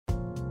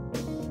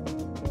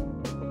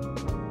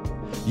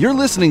You're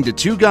listening to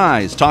Two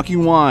Guys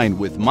Talking Wine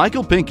with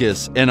Michael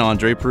Pinkus and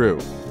Andre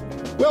Proulx.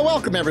 Well,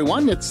 welcome,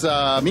 everyone. It's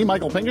me,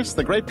 Michael Pinkus,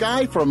 the great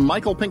guy from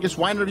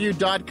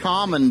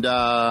michaelpincuswinereview.com. And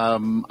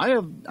I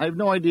have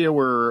no idea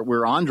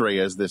where Andre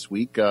is this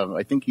week.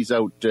 I think he's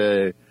out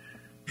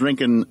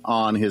drinking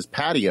on his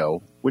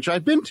patio, which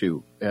I've been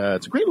to.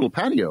 It's a great little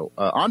patio.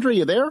 Andre,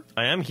 you there?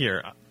 I am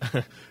here.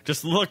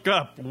 Just look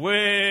up,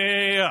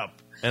 way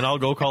up, and I'll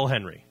go call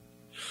Henry.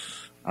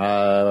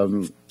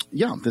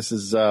 Yeah, this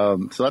is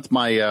so that's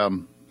my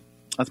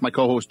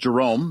co-host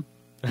Jerome.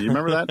 Do you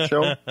remember that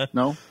show?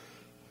 No?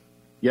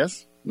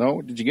 Yes?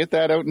 No? Did you get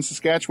that out in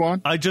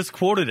Saskatchewan? I just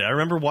quoted it. I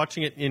remember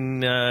watching it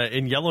in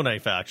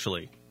Yellowknife,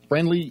 actually.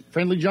 Friendly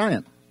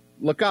Giant.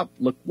 Look up.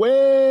 Look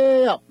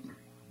way up.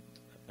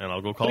 And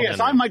I'll go call Yes,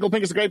 Henry. I'm Michael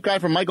Pinkus, the great guy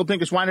from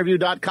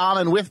michaelpincuswinereview.com,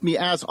 and with me,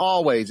 as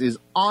always, is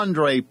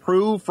Andre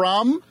Proulx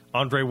from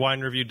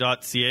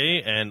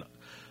AndreWineReview.ca and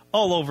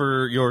all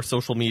over your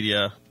social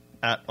media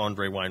at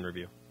Andre Wine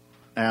Review.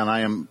 And I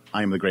am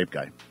the grape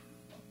guy.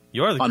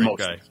 You are the On great most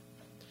guy. things.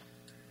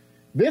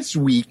 This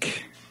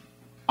week,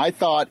 I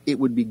thought it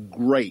would be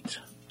great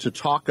to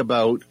talk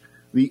about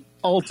the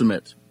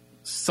ultimate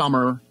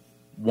summer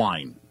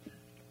wine.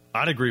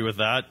 I'd agree with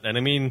that. And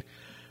I mean,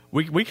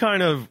 we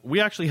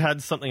actually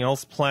had something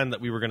else planned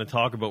that we were going to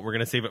talk about. We're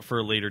going to save it for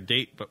a later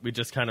date, but we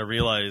just kind of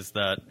realized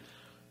that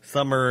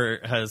summer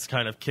has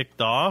kind of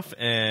kicked off,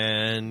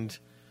 and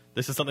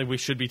this is something we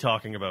should be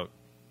talking about.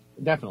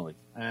 Definitely.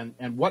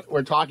 And what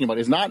we're talking about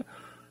is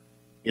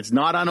it's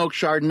not Unoak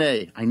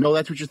Chardonnay. I know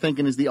that's what you're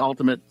thinking is the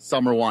ultimate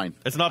summer wine.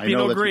 It's not I know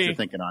Pinot that's what Gris. you're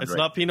thinking, Andre. It's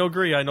not Pinot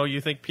Gris. I know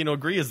you think Pinot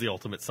Gris is the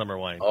ultimate summer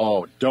wine.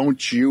 Oh,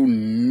 don't you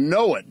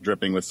know it?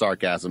 Dripping with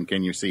sarcasm.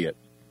 Can you see it?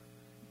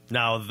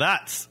 Now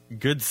that's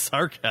good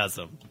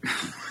sarcasm.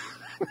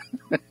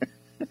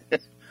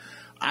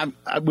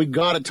 We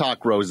got to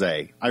talk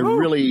rosé.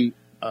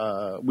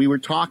 We were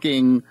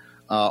talking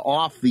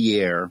off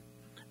the air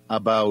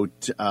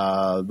about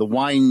the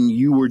wine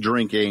you were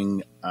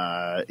drinking.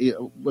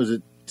 Was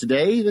it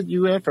today that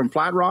you had from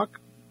Flat Rock?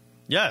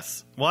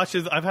 Yes. Well,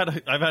 actually, I've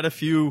had a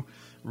few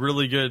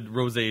really good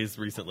rosés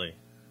recently.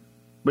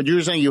 But you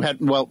were saying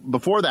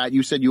before that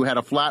you said you had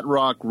a Flat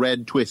Rock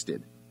Red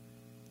Twisted.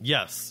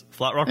 Yes,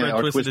 Flat Rock Red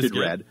or Twisted is good.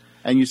 Red.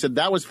 And you said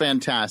that was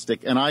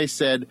fantastic. And I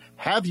said,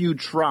 have you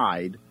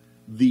tried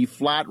the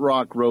Flat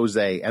Rock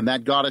Rosé? And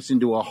that got us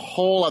into a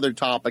whole other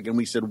topic. And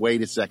we said,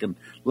 wait a second,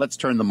 let's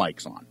turn the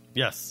mics on.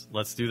 Yes,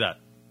 let's do that.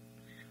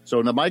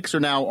 So the mics are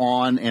now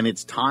on, and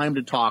it's time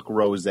to talk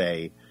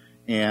rosé.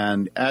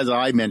 And as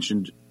I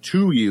mentioned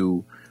to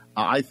you,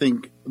 I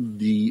think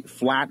the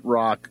Flat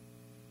Rock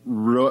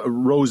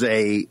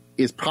rosé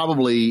is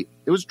probably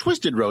 – it was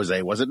Twisted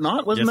Rosé, was it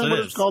not? Wasn't Yes, that what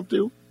it was called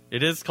too?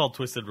 It is called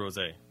Twisted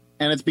Rosé.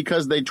 And it's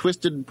because they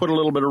put a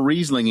little bit of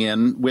Riesling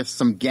in with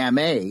some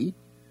Gamay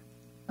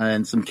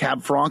and some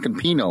Cab Franc and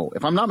Pinot.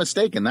 If I'm not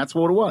mistaken, that's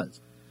what it was.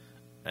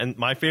 And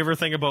my favorite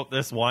thing about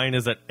this wine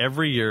is that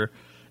every year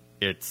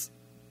it's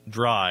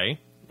dry.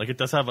 Like, it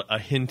does have a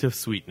hint of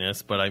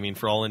sweetness, but I mean,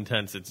 for all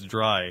intents, it's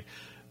dry.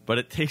 But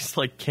it tastes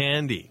like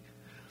candy.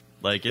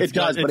 Like it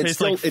does, but it's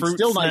still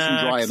nice and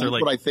dry, and that's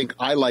what I think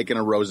I like in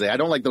a rosé. I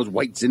don't like those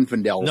white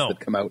Zinfandels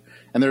that come out,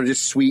 and they're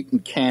just sweet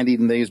and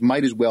candied, and they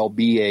might as well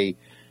be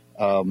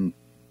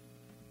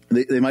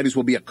they might as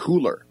well be a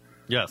cooler.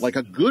 Yes. Like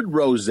a good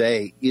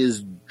rosé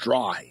is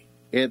dry.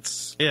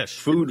 It's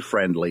food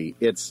friendly.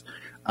 It's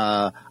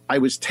I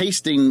was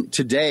tasting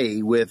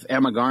today with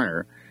Emma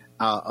Garner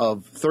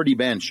of 30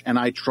 Bench, and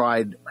I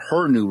tried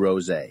her new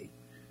rosé,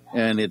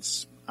 and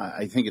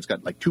I think it's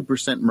got like 2%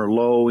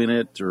 Merlot in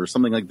it or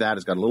something like that.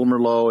 It's got a little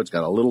Merlot. It's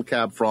got a little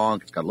Cab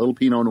Franc. It's got a little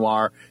Pinot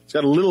Noir. It's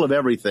got a little of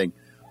everything,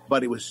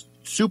 but it was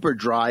super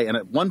dry. And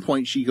at one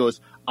point she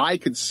goes, I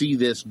could see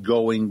this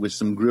going with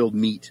some grilled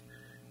meat.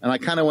 And I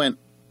kind of went,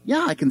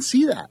 yeah, I can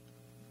see that.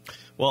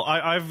 Well,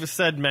 I've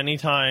said many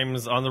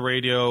times on the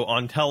radio,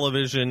 on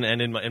television,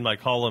 and in my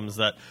columns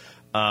that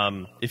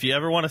if you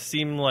ever want to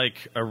seem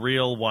like a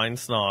real wine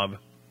snob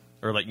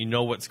or like you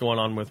know what's going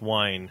on with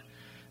wine,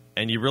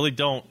 and you really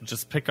don't,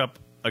 just pick up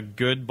a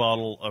good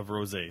bottle of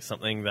rosé,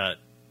 something that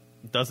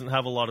doesn't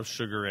have a lot of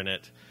sugar in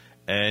it,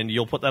 and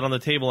you'll put that on the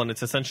table, and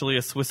it's essentially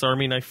a Swiss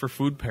Army knife for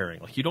food pairing.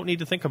 Like, you don't need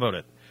to think about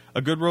it.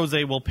 A good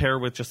rosé will pair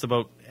with just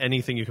about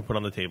anything you can put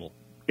on the table.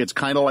 It's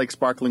kind of like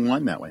sparkling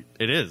wine that way.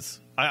 It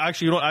is. I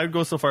would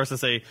go so far as to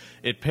say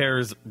it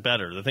pairs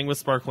better. The thing with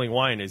sparkling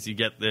wine is you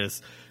get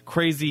this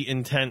crazy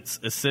intense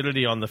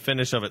acidity on the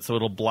finish of it, so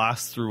it'll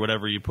blast through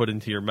whatever you put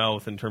into your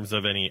mouth in terms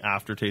of any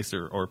aftertaste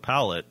or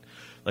palate.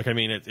 Like, I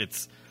mean,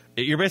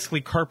 you're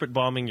basically carpet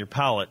bombing your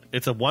palate.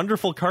 It's a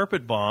wonderful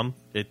carpet bomb.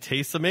 It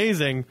tastes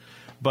amazing,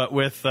 but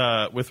with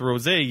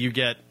rosé, you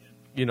get,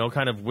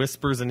 kind of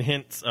whispers and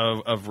hints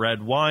of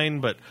red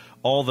wine, but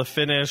all the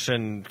finish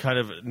and kind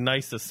of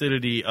nice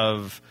acidity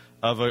of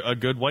a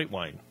good white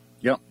wine.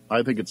 Yeah,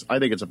 I think it's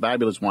a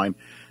fabulous wine,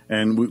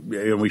 and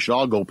we should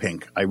all go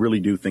pink. I really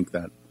do think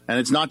that, and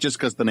it's not just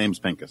because the name's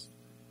Pinkus.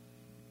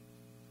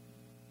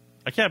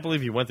 I can't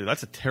believe you went there.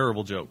 That's a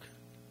terrible joke.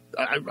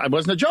 I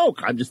wasn't a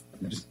joke. I'm just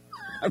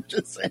I'm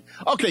just saying.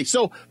 Okay,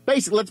 so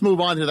basically, let's move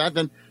on to that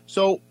then.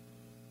 So,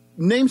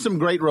 name some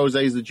great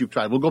rosés that you've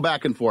tried. We'll go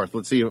back and forth.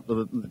 Let's see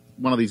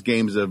one of these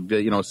games of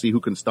see who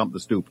can stump the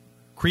stoop.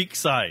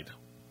 Creekside.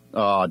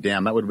 Oh,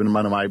 damn! That would have been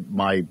one of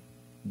my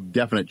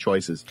definite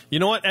choices. You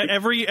know what?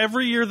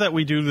 Every year that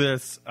we do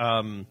this,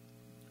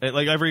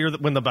 like every year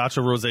when the batch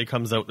of rosé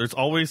comes out, there's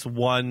always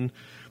one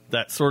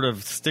that sort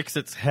of sticks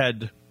its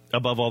head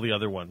above all the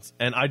other ones.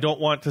 And I don't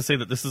want to say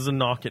that this is a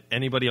knock at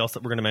anybody else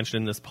that we're going to mention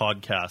in this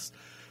podcast.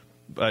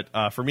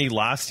 But for me,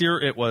 last year,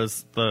 it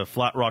was the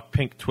Flat Rock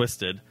Pink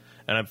Twisted.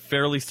 And I'm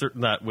fairly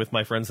certain that with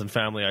my friends and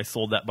family, I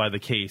sold that by the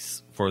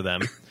case for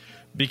them.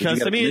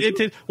 Because, I mean,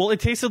 it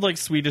tasted like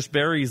Swedish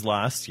berries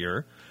last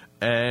year.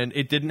 And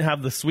it didn't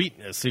have the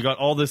sweetness. So you got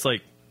all this,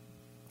 like,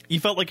 you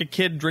felt like a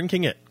kid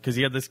drinking it. Because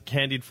you had this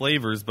candied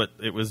flavors, but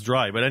it was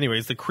dry. But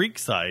anyways, the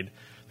Creekside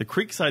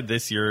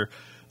this year...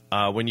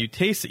 when you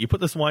taste it, you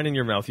put this wine in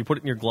your mouth, you put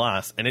it in your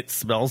glass, and it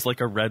smells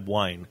like a red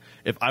wine.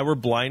 If I were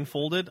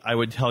blindfolded, I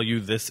would tell you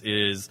this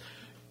is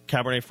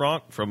Cabernet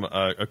Franc from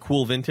a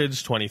cool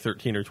vintage,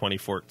 2013 or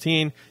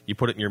 2014. You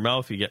put it in your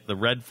mouth, you get the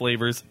red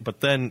flavors, but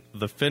then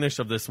the finish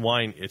of this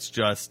wine, it's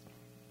just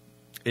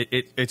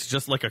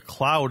like a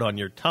cloud on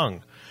your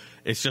tongue.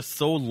 It's just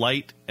so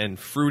light and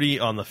fruity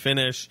on the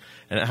finish,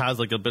 and it has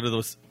like a bit of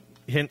those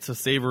hints of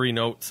savory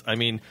notes. I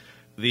mean,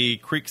 the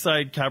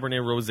Creekside Cabernet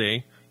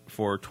Rosé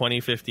for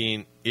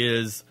 2015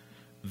 is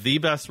the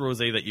best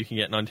rosé that you can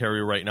get in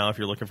Ontario right now if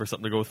you're looking for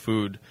something to go with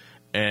food,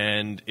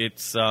 and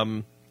it's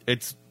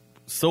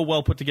so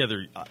well put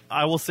together.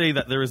 I will say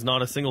that there is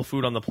not a single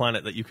food on the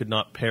planet that you could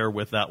not pair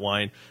with that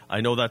wine. I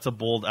know that's a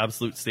bold,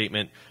 absolute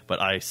statement, but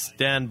I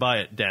stand by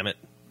it. Damn it!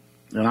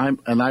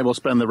 And I will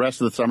spend the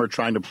rest of the summer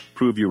trying to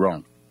prove you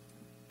wrong.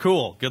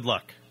 Cool. Good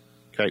luck.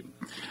 Okay.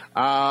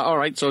 All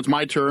right. So it's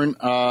my turn.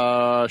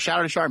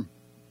 Chateau de Charme.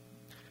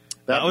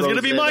 That was going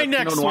to be my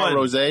next Pinot Noir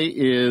one. Rosé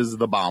is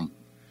the bomb.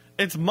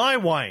 It's my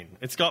wine.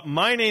 It's got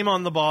my name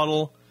on the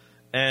bottle,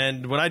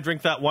 and when I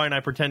drink that wine,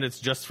 I pretend it's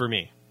just for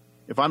me.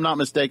 If I'm not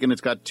mistaken,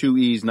 it's got 2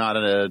 E's, not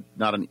a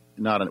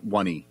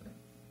 1 E.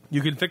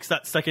 You can fix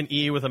that second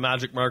E with a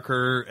magic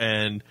marker,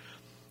 and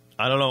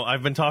I don't know.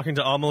 I've been talking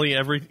to Amelie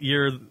every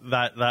year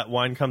that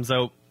wine comes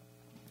out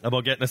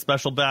about getting a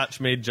special batch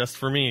made just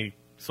for me,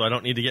 so I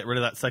don't need to get rid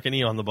of that second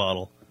E on the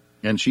bottle.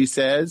 And she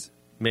says?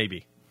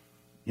 Maybe.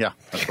 Yeah,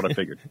 that's what I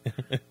figured.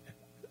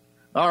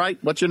 All right,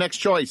 what's your next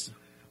choice?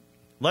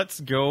 Let's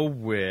go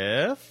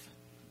with...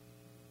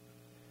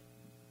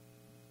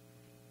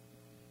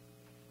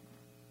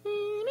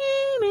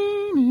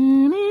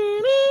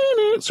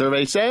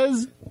 Survey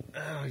says?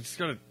 I just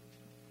gotta...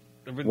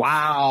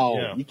 Wow.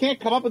 Yeah. You can't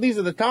come up with these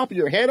at the top of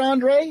your head,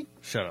 Andre?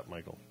 Shut up,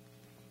 Michael.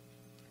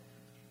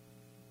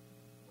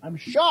 I'm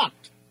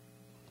shocked.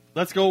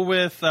 Let's go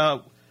with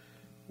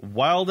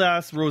Wild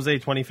Ass Rosé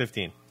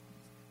 2015.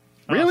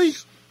 Really?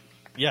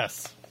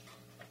 Yes.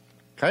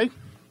 Okay.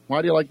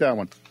 Why do you like that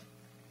one?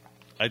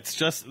 It's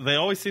just they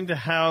always seem to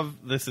have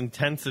this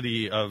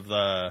intensity of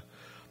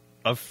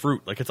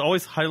fruit. Like it's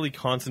always highly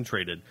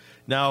concentrated.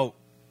 Now,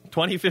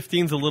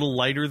 2015 is a little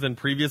lighter than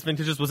previous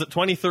vintages. Was it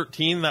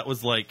 2013 that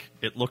was like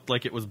it looked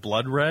like it was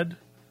blood red?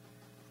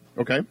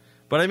 Okay.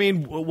 But I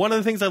mean, one of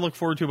the things I look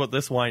forward to about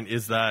this wine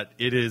is that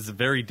it is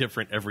very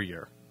different every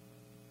year.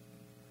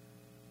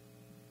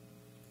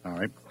 All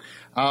right.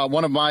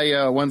 One of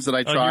my ones that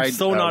I tried. You're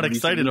so not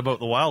excited about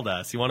the Wild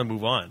Ass. You want to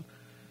move on.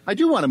 I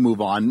do want to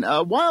move on.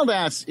 Wild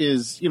Ass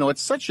is,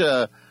 it's such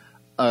an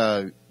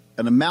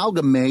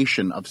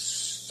amalgamation of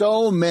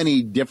so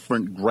many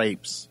different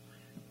grapes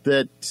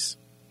that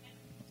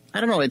I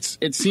don't know.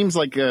 It seems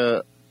like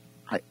a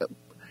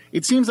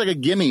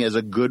gimme as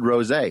a good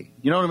rosé.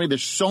 You know what I mean?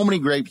 There's so many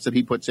grapes that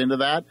he puts into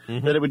that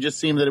that it would just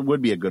seem that it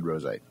would be a good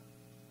rosé,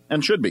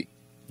 and should be.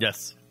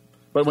 Yes.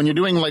 But when you're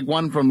doing like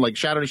one from like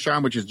Chateau de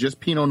Charme, which is just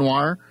Pinot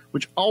Noir,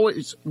 which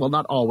always, well,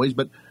 not always,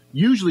 but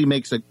usually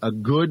makes a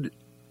good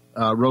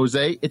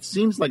rosé, it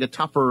seems like a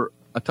tougher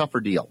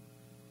deal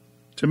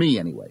to me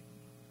anyway.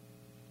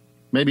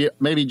 Maybe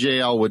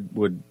JL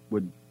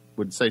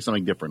would say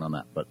something different on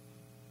that, but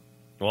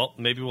well,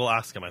 maybe we'll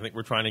ask him. I think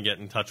we're trying to get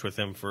in touch with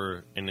him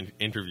for an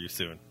interview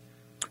soon.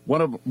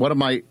 One of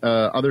my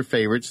other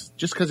favorites,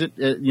 just because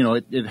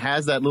it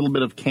has that little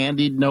bit of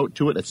candied note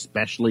to it,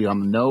 especially on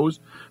the nose,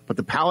 but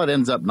the palate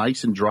ends up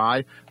nice and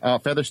dry.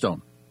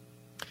 Featherstone.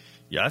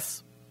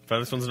 Yes,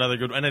 Featherstone's another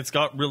good one, and it's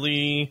got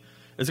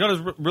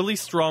a really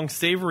strong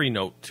savory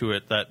note to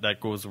it that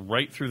goes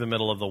right through the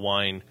middle of the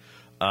wine,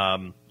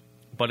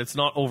 but it's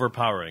not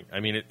overpowering. I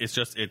mean,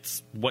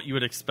 it's what you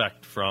would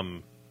expect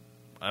from.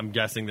 I'm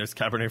guessing there's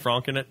Cabernet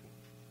Franc in it.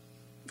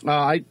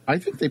 I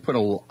think they put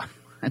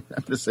I'm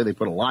going to say they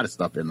put a lot of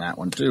stuff in that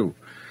one too,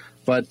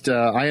 but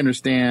I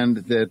understand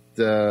that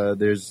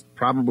there's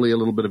probably a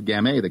little bit of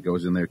Gamay that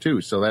goes in there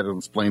too, so that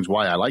explains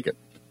why I like it.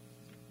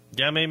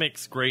 Gamay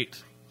makes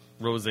great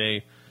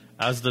rosé,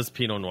 as does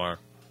Pinot Noir.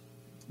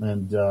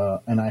 And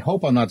I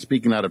hope I'm not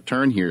speaking out of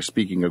turn here,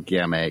 speaking of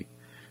Gamay,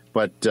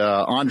 but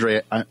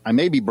Andre, I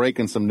may be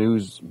breaking some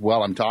news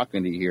while I'm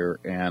talking to you here,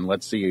 and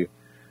let's see.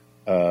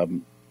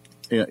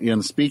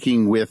 in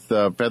speaking with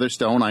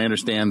Featherstone, I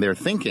understand they're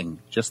thinking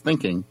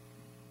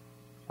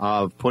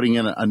of putting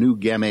in a new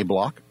Gamay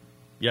block.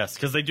 Yes,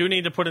 because they do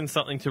need to put in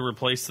something to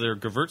replace their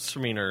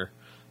Gewürztraminer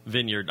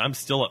vineyard. I'm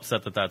still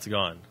upset that that's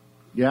gone.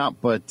 Yeah,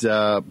 but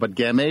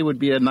Gamay would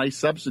be a nice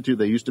substitute.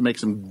 They used to make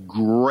some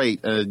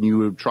great, and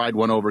you tried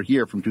one over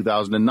here from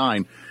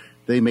 2009.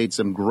 They made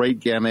some great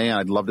Gamay, and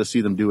I'd love to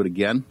see them do it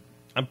again.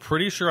 I'm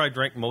pretty sure I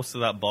drank most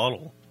of that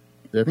bottle.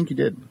 I think you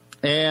did.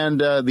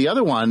 And the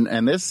other one,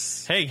 and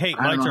this... Hey, I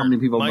don't know how many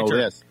people know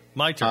this.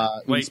 My turn.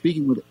 Wait.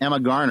 Speaking with Emma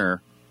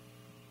Garner,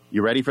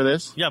 you ready for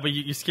this? Yeah, but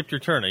you skipped your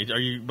turn. Are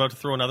you about to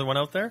throw another one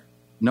out there?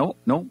 No,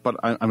 but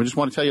I just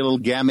want to tell you a little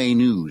Gamay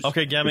news.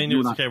 Okay, Gamay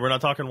news. Okay, we're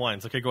not talking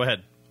wines. Okay, go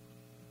ahead.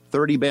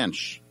 30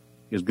 Bench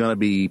is going to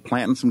be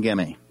planting some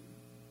Gamay.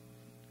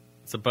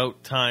 It's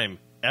about time.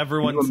 Can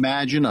you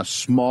imagine a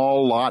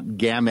small lot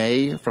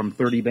Gamay from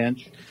 30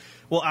 Bench?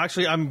 Well,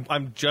 actually,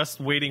 I'm just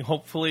waiting.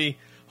 Hopefully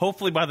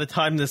by the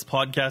time this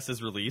podcast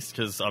is released,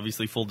 because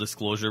obviously, full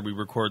disclosure, we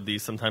record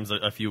these sometimes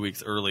a few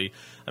weeks early.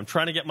 I'm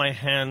trying to get my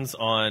hands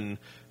on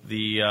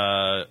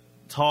the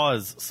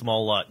Taw's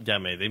small lot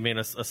Gamay. They made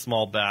a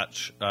small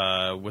batch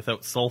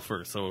without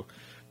sulfur. So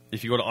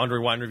if you go to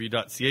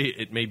AndreWineReview.ca,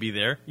 it may be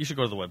there. You should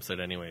go to the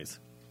website anyways.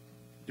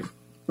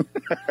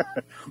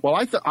 Well,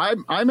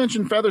 I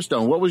mentioned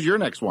Featherstone. What was your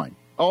next wine?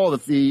 Oh, I'm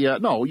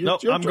going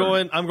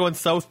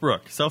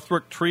Southbrook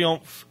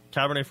Triomphe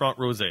Cabernet Franc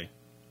Rosé.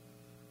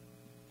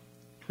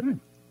 Okay.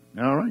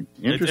 All right.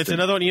 Interesting. It's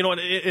another one. You know what?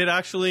 It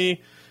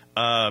actually.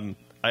 I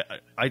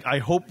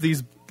hope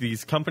these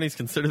companies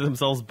consider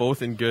themselves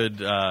both in good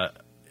to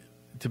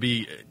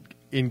be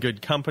in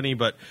good company,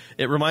 but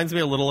it reminds me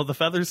a little of the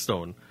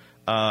Featherstone.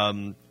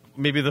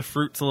 Maybe the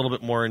fruit's a little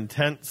bit more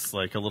intense,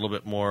 like a little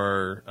bit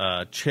more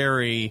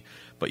cherry,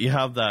 but you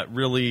have that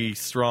really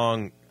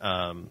strong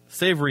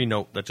savory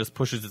note that just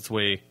pushes its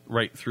way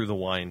right through the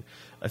wine.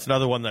 It's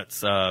another one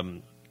that's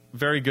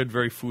very good,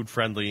 very food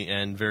friendly,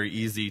 and very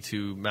easy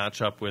to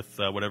match up with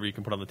whatever you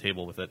can put on the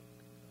table with it.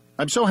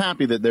 I'm so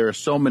happy that there are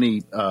so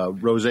many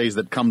rosés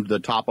that come to the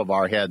top of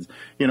our heads.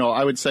 You know,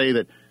 I would say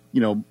that,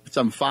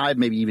 some 5,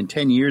 maybe even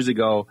 10 years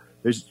ago,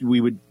 we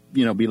would,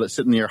 be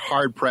sitting there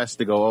hard pressed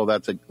to go, oh,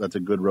 that's a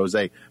good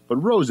rosé. But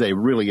rosé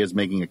really is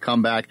making a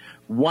comeback.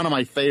 One of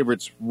my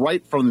favorites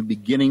right from the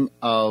beginning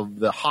of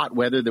the hot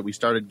weather that we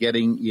started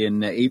getting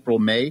in April,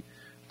 May,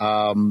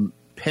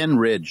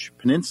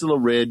 Peninsula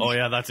Ridge. Oh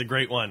yeah, that's a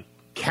great one.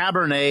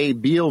 Cabernet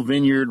Beal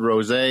Vineyard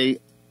Rosé,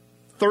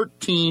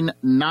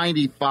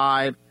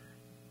 $13.95.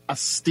 A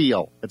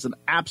steal. It's an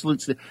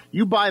absolute steal.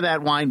 You buy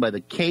that wine by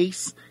the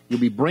case. You'll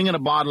be bringing a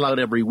bottle out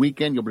every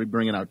weekend. You'll be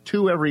bringing out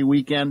 2 every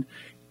weekend.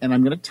 And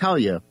I'm going to tell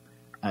you,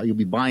 you'll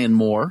be buying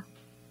more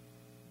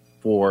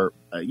for,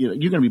 you're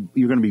going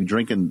to be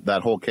drinking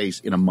that whole case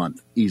in a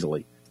month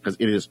easily because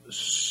it is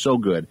so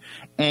good.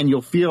 And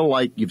you'll feel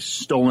like you've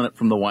stolen it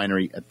from the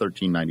winery at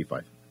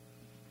 $13.95.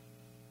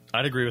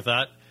 I'd agree with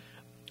that.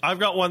 I've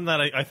got one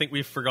that I think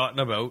we've forgotten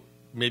about,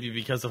 maybe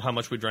because of how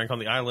much we drank on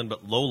the island,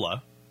 but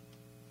Lola.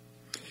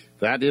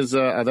 That is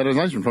a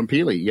nice one from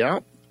Peely. Yeah,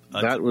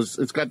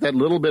 it's got that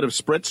little bit of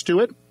spritz to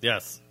it.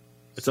 Yes,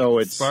 it's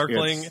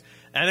sparkling,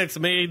 and it's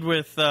made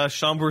with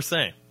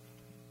Chambourcin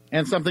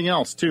and something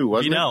else too,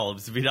 wasn't it?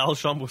 It's Vidal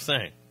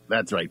Chambourcin.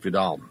 That's right,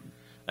 Vidal.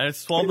 And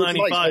it's $12.95.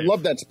 Nice. I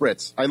love that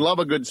spritz. I love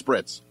a good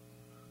spritz.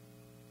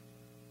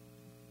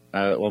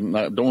 Don't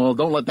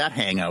let that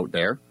hang out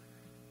there.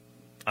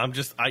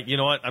 You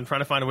know what? I'm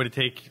trying to find a way to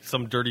take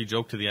some dirty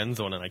joke to the end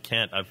zone, and I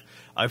can't.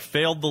 I've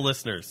failed the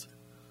listeners.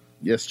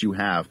 Yes, you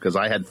have, because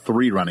I had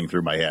 3 running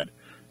through my head,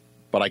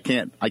 but I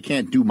can't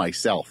do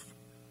myself,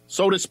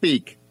 so to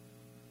speak.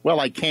 Well,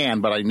 I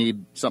can, but I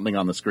need something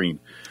on the screen.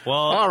 Well,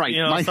 all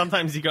right.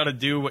 Sometimes you got to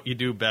do what you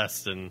do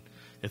best, and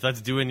if that's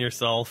doing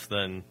yourself,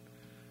 then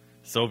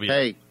so be it.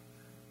 Hey,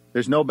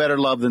 there's no better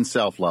love than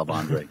self-love,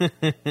 Andre.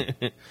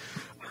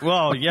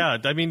 Well, yeah.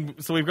 I mean,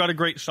 so we've got a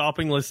great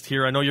shopping list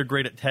here. I know you're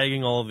great at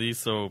tagging all of these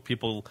so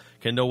people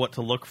can know what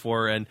to look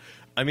for. And,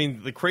 I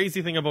mean, the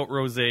crazy thing about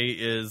rosé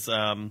is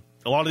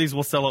a lot of these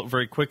will sell out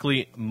very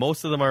quickly.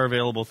 Most of them are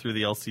available through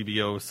the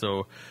LCBO.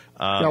 So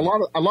a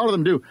lot of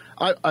them do.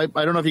 I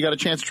don't know if you got a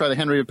chance to try the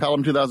Henry of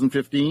Pelham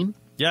 2015.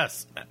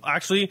 Yes.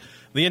 Actually,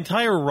 the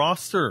entire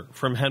roster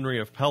from Henry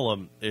of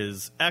Pelham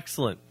is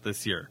excellent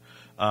this year.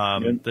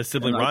 The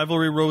Sibling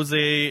Rivalry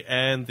Rosé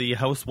and the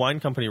House Wine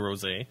Company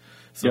Rosé.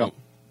 So. Yeah.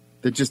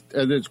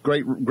 It's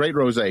great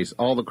rosés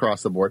all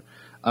across the board.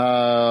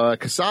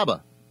 Casaba,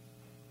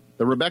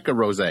 the Rebecca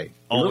rosé,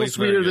 a little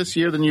sweeter this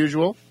year than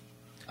usual,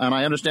 and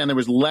I understand there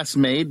was less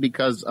made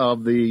because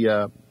of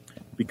the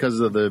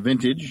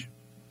vintage.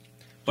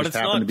 But it's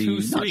not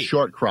too sweet. Not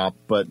short crop,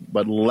 but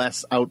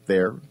less out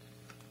there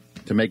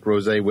to make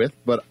rosé with.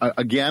 But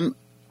again,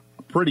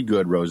 a pretty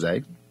good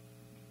rosé.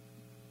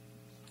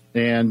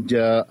 And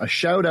a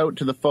shout out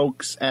to the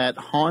folks at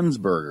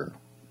Hansberger.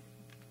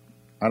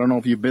 I don't know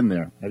if you've been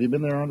there. Have you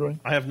been there, Andre?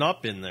 I have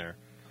not been there.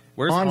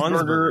 Where's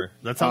Hansberger?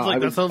 That sounds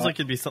like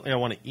it'd be something I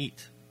want to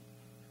eat.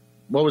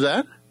 What was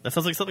that? That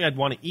sounds like something I'd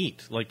want to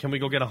eat. Like, can we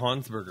go get a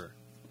Hansberger?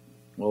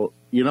 Well,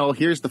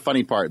 here's the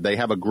funny part. They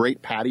have a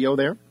great patio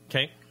there.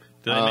 Okay.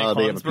 They have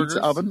a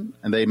pizza oven,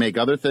 and they make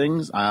other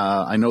things.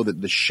 I know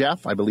that the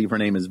chef, I believe her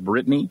name is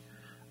Brittany,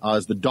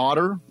 is the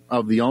daughter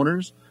of the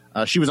owners.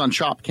 She was on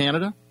Chopped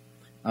Canada.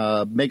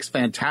 Makes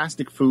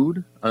fantastic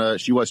food.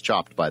 She was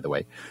Chopped, by the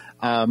way.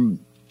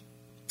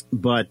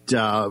 But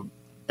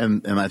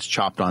that's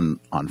Chopped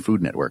on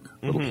Food Network.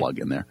 Little plug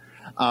in there.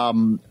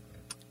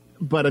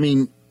 But I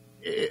mean,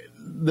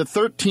 the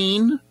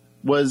 13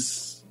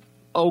 was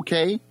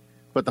okay,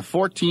 but the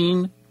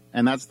 14,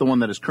 and that's the one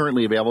that is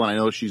currently available, and I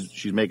know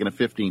she's making a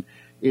 15,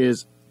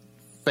 is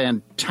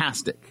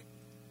fantastic.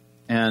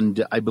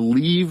 And I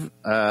believe,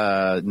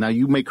 now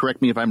you may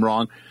correct me if I'm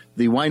wrong,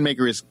 the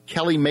winemaker is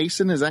Kelly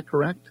Mason, is that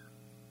correct?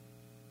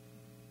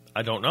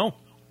 I don't know.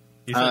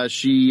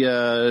 She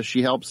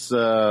helps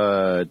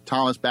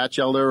Thomas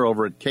Batchelder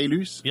over at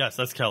Caylus. Yes,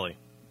 that's Kelly.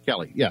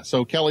 Kelly, yeah.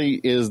 So Kelly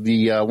is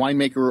the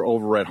winemaker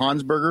over at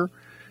Hansberger.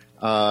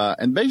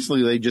 And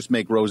basically they just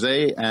make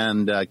Rosé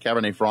and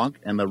Cabernet Franc,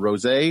 and the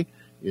Rosé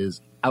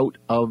is out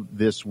of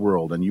this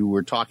world. And you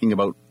were talking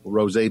about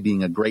Rosé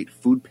being a great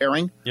food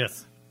pairing.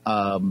 Yes.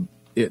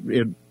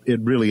 It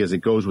really is. It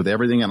goes with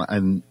everything,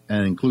 and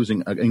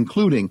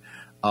including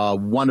a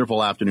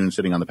wonderful afternoon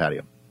sitting on the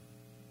patio.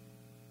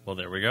 Well,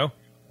 there we go.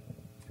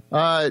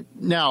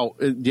 Now,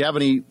 do you have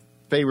any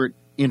favorite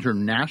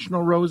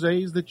international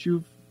rosés that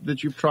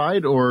you've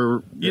tried,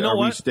 or are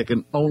we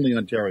sticking only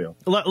Ontario?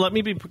 Let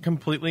me be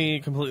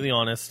completely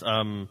honest.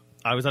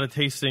 I was at a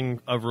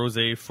tasting of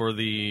rosé for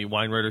the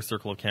Wine Writers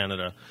Circle of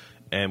Canada,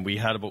 and we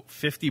had about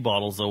 50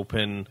 bottles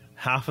open.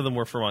 Half of them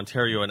were from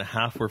Ontario, and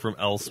half were from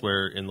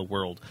elsewhere in the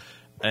world.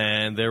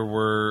 And there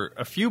were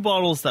a few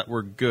bottles that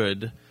were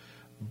good,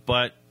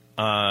 but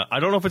I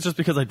don't know if it's just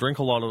because I drink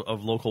a lot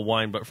of local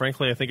wine, but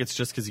frankly, I think it's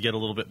just because you get a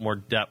little bit more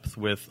depth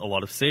with a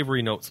lot of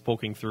savory notes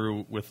poking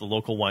through with the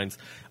local wines.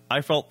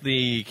 I felt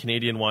the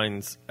Canadian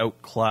wines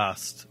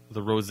outclassed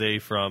the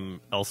rosé from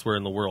elsewhere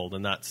in the world,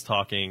 and that's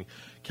talking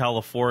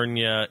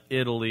California,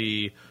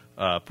 Italy,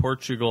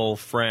 Portugal,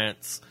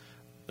 France.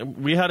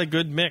 We had a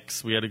good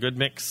mix. We had a good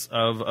mix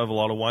of a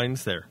lot of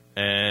wines there.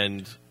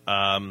 And,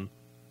 I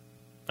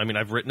mean,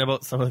 I've written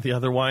about some of the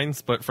other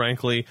wines, but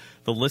frankly,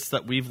 the list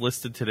that we've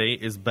listed today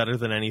is better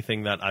than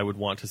anything that I would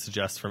want to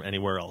suggest from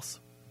anywhere else.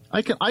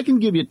 I can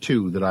give you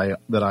two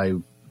that I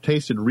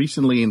tasted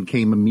recently and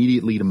came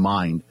immediately to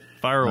mind.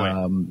 Fire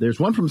away. There's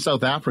one from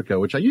South Africa,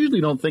 which I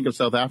usually don't think of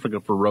South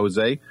Africa for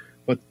rosé,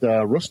 but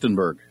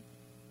Rustenburg.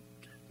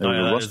 There was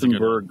a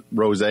Rustenburg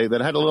rosé that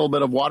had a little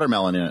bit of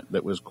watermelon in it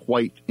that was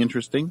quite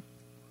interesting.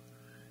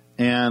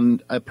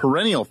 And a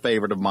perennial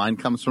favorite of mine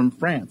comes from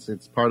France.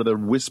 It's part of the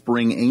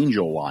Whispering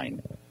Angel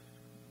line.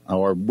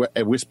 Or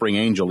Whispering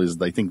Angel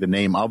is, I think, the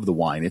name of the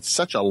wine. It's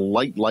such a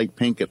light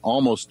pink, it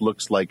almost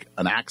looks like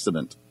an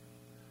accident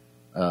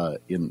for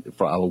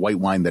a white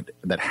wine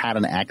that had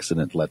an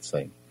accident, let's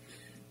say.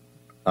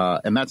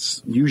 And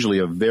that's usually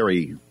a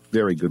very,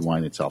 very good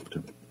wine itself,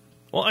 too.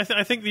 Well,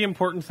 I think the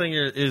important thing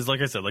is,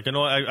 like I said, I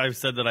know I've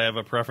said that I have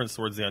a preference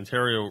towards the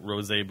Ontario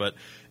rosé, but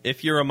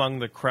if you're among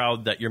the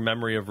crowd that your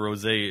memory of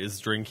rosé is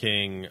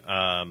drinking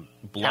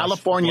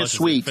California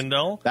Sweet,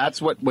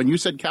 that's what, when you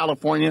said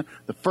California,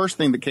 the first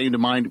thing that came to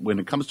mind when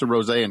it comes to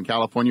rosé in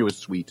California was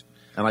sweet,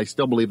 and I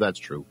still believe that's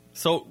true.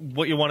 So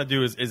what you want to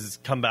do is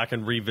come back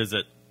and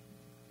revisit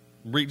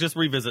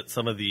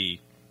some of the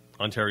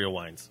Ontario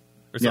wines.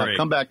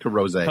 Come back to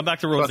rosé. Come back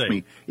to rosé. Trust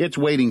me, it's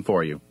waiting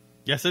for you.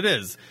 Yes, it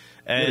is.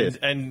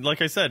 And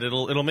like I said,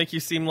 it'll make you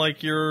seem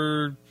like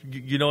you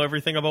know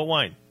everything about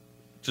wine.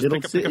 Just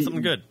pick up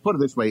something good. Put it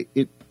this way: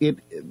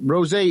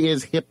 rosé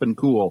is hip and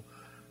cool,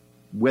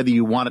 whether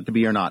you want it to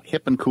be or not.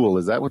 Hip and cool,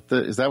 is that what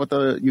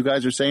you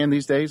guys are saying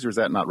these days, or is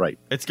that not right?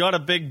 It's got a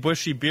big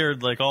bushy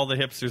beard like all the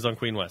hipsters on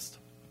Queen West.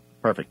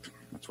 Perfect.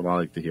 That's what I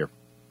like to hear.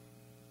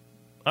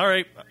 All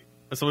right,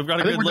 so we've got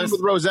a good list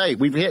with rosé.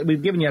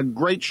 We've given you a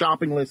great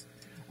shopping list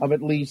of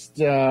at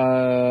least.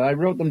 I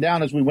wrote them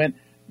down as we went.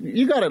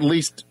 You got at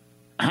least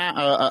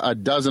a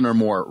dozen or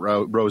more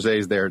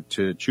rosés there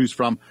to choose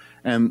from,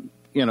 and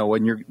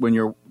when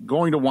you're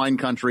going to wine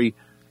country,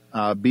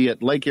 be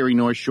it Lake Erie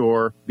North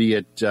Shore, be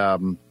it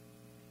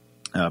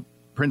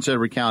Prince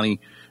Edward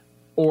County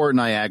or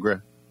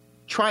Niagara,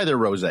 try their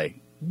rosé.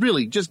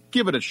 Really, just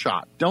give it a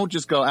shot. Don't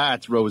just go,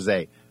 it's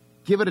rosé.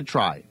 Give it a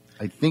try.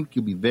 I think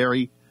you'll be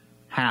very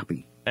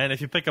happy. And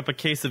if you pick up a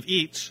case of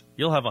each,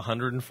 you'll have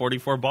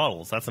 144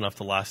 bottles. That's enough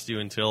to last you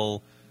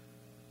until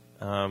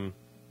the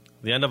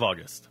end of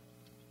August.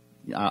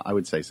 Yeah, I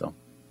would say so.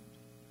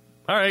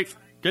 All right.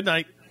 Good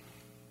night.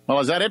 Well,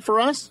 is that it for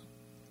us?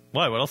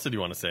 Why? What else did you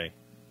want to say?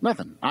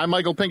 Nothing. I'm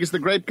Michael Pinkus, the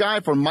Grape Guy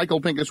from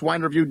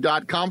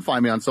MichaelPinkusWineReview.com.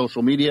 Find me on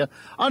social media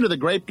under the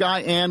Grape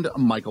Guy and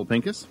Michael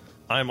Pinkus.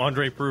 I'm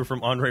Andre Prue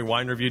from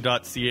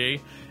AndreWineReview.ca,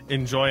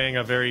 enjoying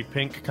a very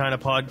pink kind of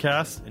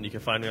podcast, and you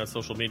can find me on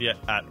social media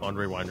at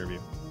Andre Wine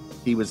Review.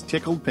 He was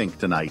tickled pink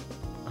tonight.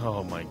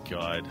 Oh, my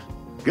God.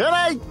 Good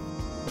night.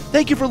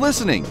 Thank you for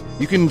listening.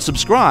 You can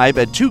subscribe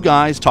at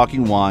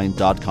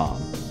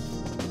twoguystalkingwine.com.